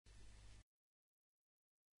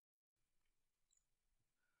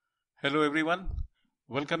Hello everyone,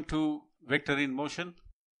 welcome to Vector in Motion.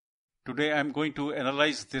 Today I am going to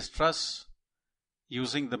analyze this truss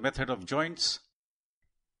using the method of joints.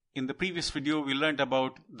 In the previous video we learned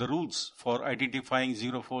about the rules for identifying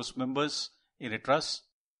zero force members in a truss,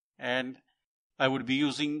 and I would be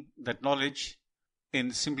using that knowledge in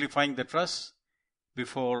simplifying the truss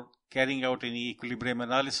before carrying out any equilibrium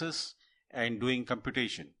analysis and doing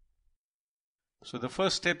computation. So the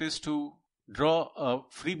first step is to draw a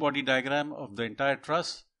free body diagram of the entire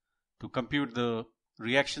truss to compute the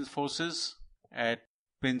reaction forces at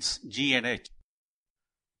pins G and H.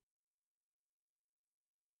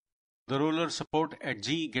 The roller support at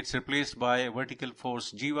G gets replaced by a vertical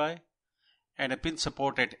force Gy, and a pin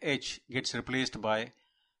support at H gets replaced by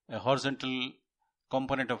a horizontal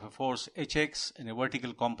component of a force Hx and a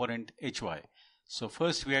vertical component Hy. So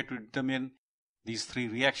first we have to determine these three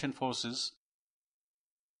reaction forces.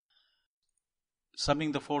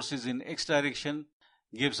 Summing the forces in x direction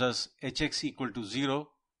gives us Hx equal to 0.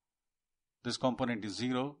 This component is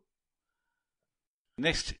 0.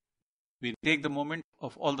 Next, we take the moment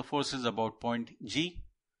of all the forces about point G,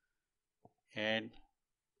 and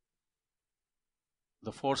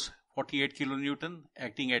the force 48 kilonewton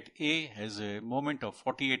acting at A has a moment of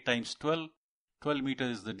 48 times 12. 12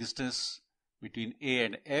 meters is the distance between A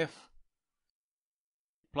and F,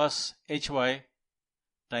 plus Hy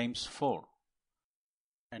times 4.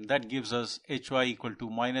 And that gives us Hy equal to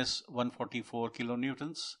minus 144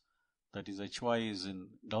 kilonewtons. That is, Hy is in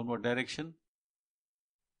downward direction.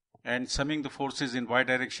 And summing the forces in y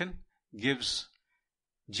direction gives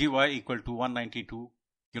Gy equal to 192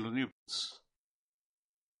 kilonewtons.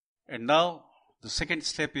 And now the second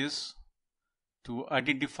step is to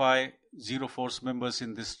identify zero force members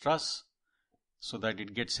in this truss so that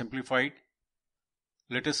it gets simplified.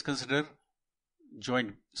 Let us consider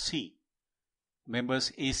joint C.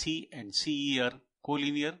 Members AC and CE are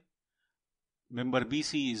collinear. Member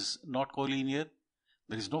BC is not collinear.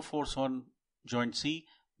 There is no force on joint C.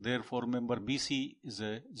 Therefore, member BC is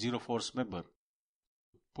a zero force member.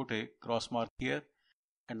 Put a cross mark here.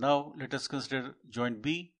 And now let us consider joint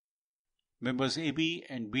B. Members AB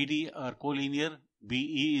and BD are collinear.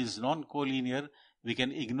 BE is non-collinear. We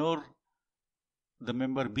can ignore the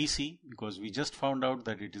member BC because we just found out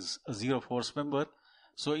that it is a zero force member.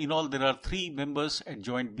 So in all there are three members at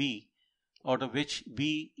joint B, out of which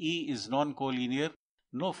BE is non-collinear,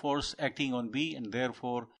 no force acting on B, and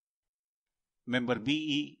therefore member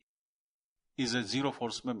BE is a zero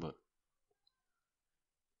force member.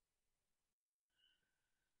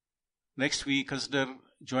 Next we consider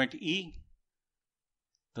joint E.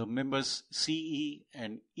 The members CE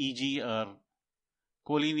and EG are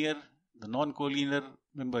collinear. The non-collinear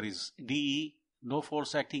member is DE, no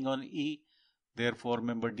force acting on E. Therefore,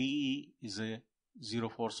 member DE is a zero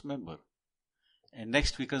force member. And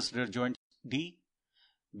next we consider joint D.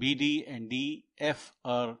 BD and DF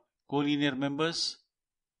are collinear members.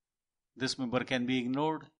 This member can be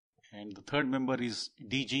ignored. And the third member is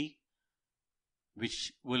DG,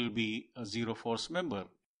 which will be a zero force member.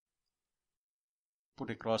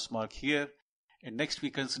 Put a cross mark here. And next we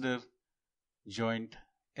consider joint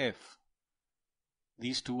F.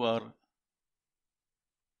 These two are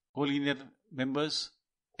collinear members.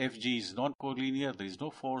 Fg is not collinear, there is no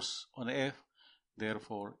force on F,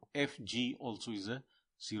 therefore Fg also is a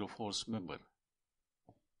zero force member.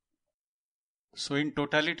 So in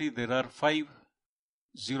totality there are 5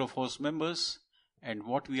 zero force members, and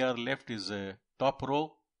what we are left is a top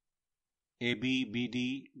row AB,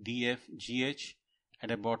 BD, DF, GH,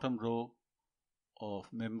 and a bottom row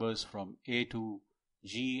of members from A to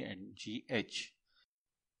G and GH.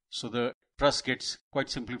 So the truss gets quite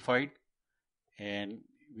simplified and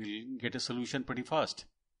we'll get a solution pretty fast.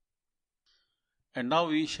 And now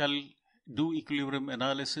we shall do equilibrium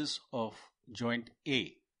analysis of joint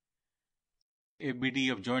A.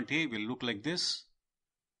 FBD of joint A will look like this.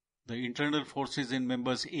 The internal forces in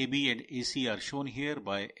members AB and AC are shown here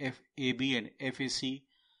by FAB and FAC.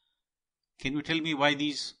 Can you tell me why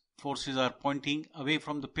these forces are pointing away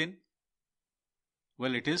from the pin?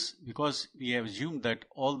 Well, it is because we have assumed that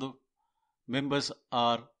all the members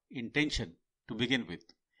are in tension to begin with,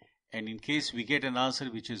 and in case we get an answer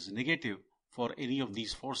which is negative for any of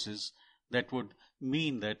these forces, that would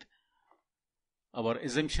mean that our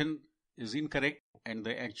assumption is incorrect and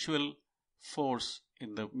the actual force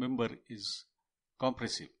in the member is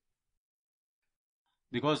compressive.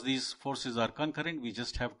 Because these forces are concurrent, we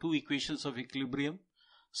just have two equations of equilibrium,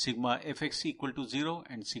 sigma Fx equal to 0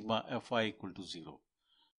 and sigma Fy equal to 0.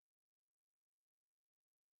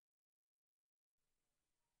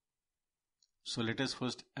 So let us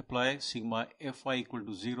first apply sigma Fy equal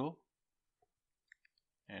to 0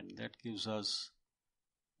 and that gives us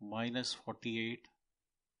minus 48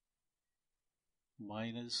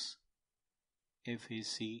 minus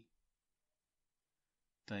FAC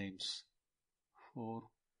times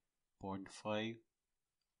 4.5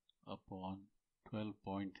 upon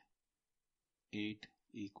 12.8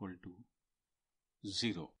 equal to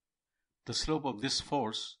 0. The slope of this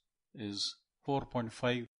force is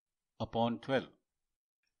 4.5 upon 12.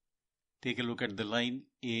 Take a look at the line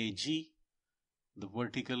AG. The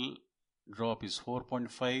vertical drop is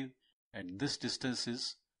 4.5 and this distance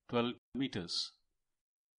is 12 meters.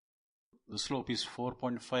 The slope is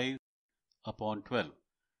 4.5 upon 12.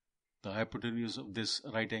 The hypotenuse of this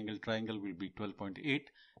right angle triangle will be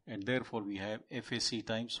 12.8 and therefore we have FAC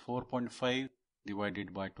times 4.5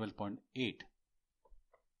 divided by 12.8.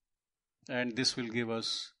 And this will give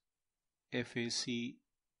us FAC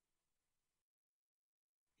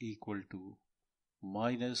equal to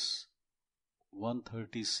minus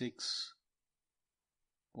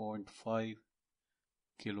 136.5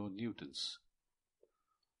 kilonewtons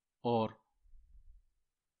or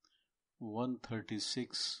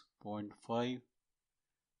 136.5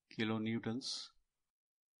 kilonewtons,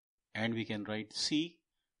 and we can write C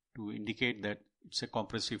to indicate that it's a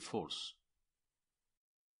compressive force.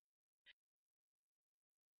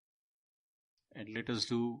 And let us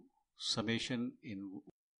do summation in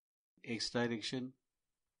x direction,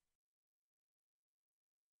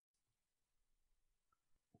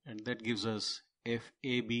 and that gives us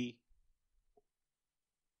FAB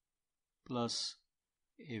plus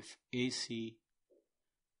FAC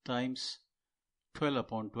times 12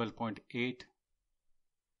 upon 12.8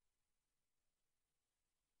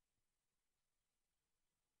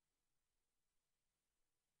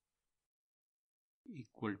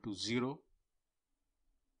 equal to 0.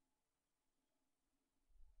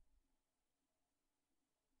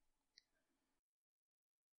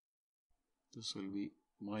 This will be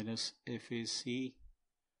minus FAC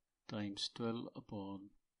times 12 upon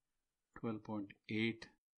 12.8,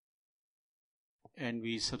 and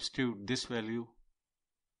we substitute this value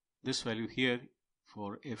here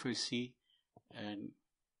for FAC, and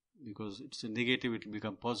because it's a negative it will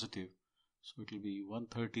become positive, so it will be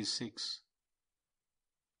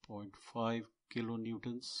 136.5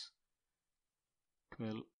 kilonewtons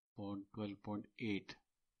 12 upon 12.8,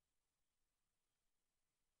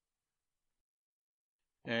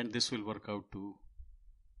 and this will work out to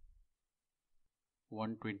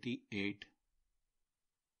 128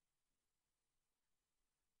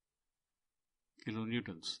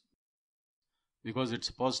 kilonewtons. Because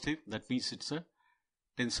it's positive, that means it's a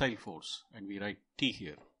tensile force, and we write T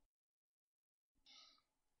here.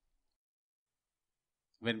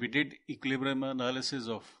 When we did equilibrium analysis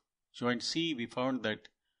of joint C, we found that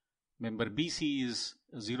member BC is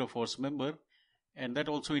a zero force member, and that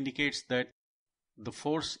also indicates that the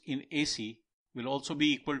force in AC will also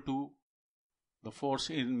be equal to the force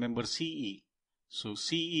in member CE. So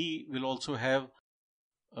CE will also have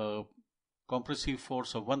a compressive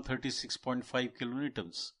force of 136.5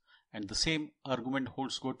 kilonewtons, and the same argument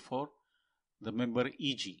holds good for the member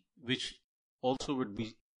EG, which also would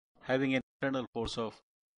be having an internal force of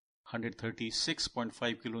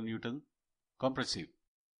 136.5 kilonewton compressive.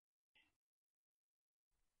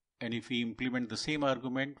 And if we implement the same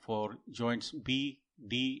argument for joints B,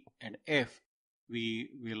 D and F, we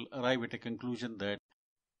will arrive at a conclusion that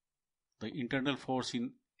the internal force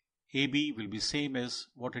in AB will be same as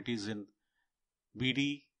what it is in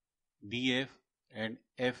BD, BF and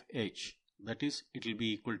FH. That is, it will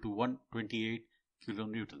be equal to 128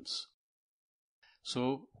 kilonewtons.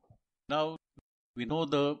 So now we know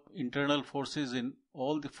the internal forces in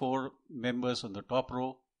all the four members on the top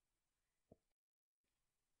row.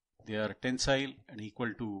 They are tensile and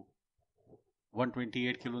equal to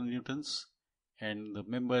 128 kilonewtons, and the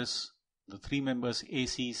three members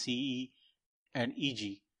AC, CE and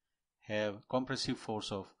EG have compressive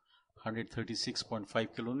force of 136.5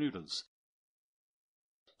 kilonewtons.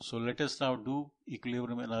 So let us now do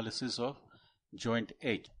equilibrium analysis of joint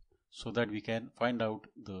H so that we can find out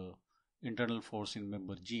the internal force in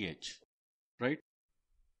member GH. Right?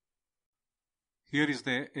 Here is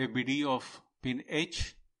the FBD of pin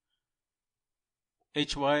H.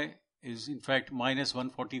 HY is in fact minus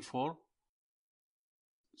 144.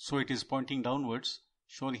 So it is pointing downwards,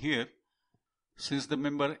 shown here. Since the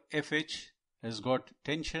member FH has got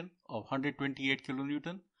tension of 128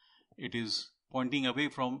 kilonewton, it is pointing away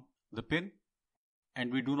from the pin,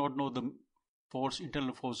 and we do not know the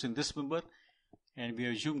internal force in this member, and we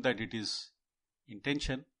assume that it is in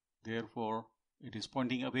tension, therefore it is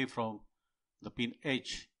pointing away from the pin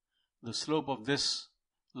H. The slope of this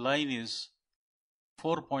line is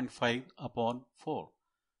 4.5 upon 4.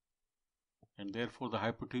 And therefore the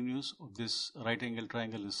hypotenuse of this right angle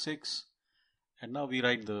triangle is 6. And now we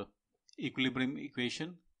write the equilibrium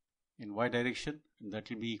equation in y direction, and that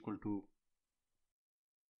will be equal to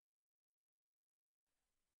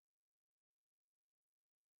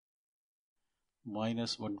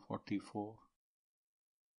minus 144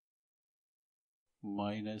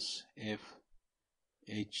 minus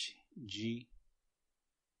FHG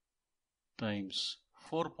times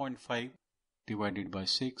 4.5 divided by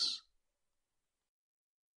 6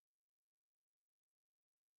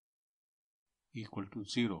 equal to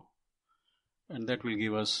 0, and that will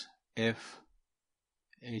give us FHG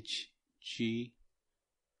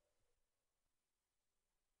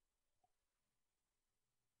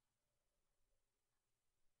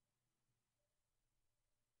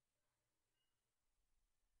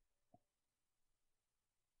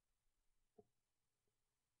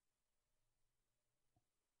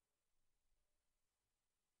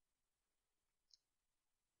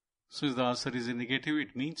So if the answer is a negative,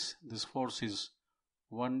 it means this force is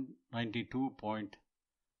 192.67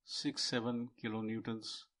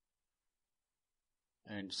 kilonewtons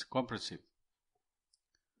and it's compressive.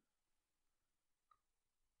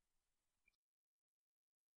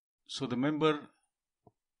 So the member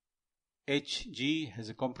HG has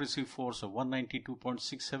a compressive force of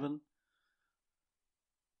 192.67.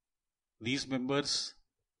 These members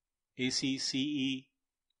AC, CE,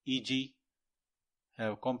 EG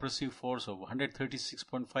have compressive force of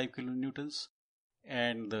 136.5 kilonewtons,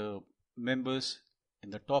 and the members in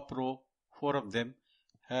the top row, 4 of them,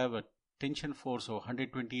 have a tension force of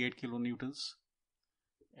 128 kilonewtons,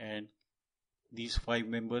 and these 5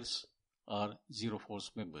 members are zero force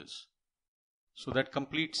members. So that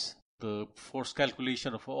completes the force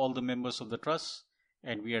calculation of all the members of the truss,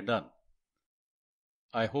 and we are done.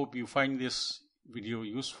 I hope you find this video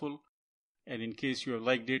useful, and in case you have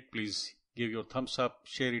liked it, please give your thumbs up,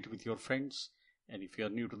 share it with your friends, and if you are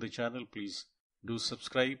new to the channel, please do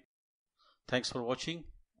subscribe. Thanks for watching,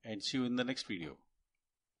 and see you in the next video.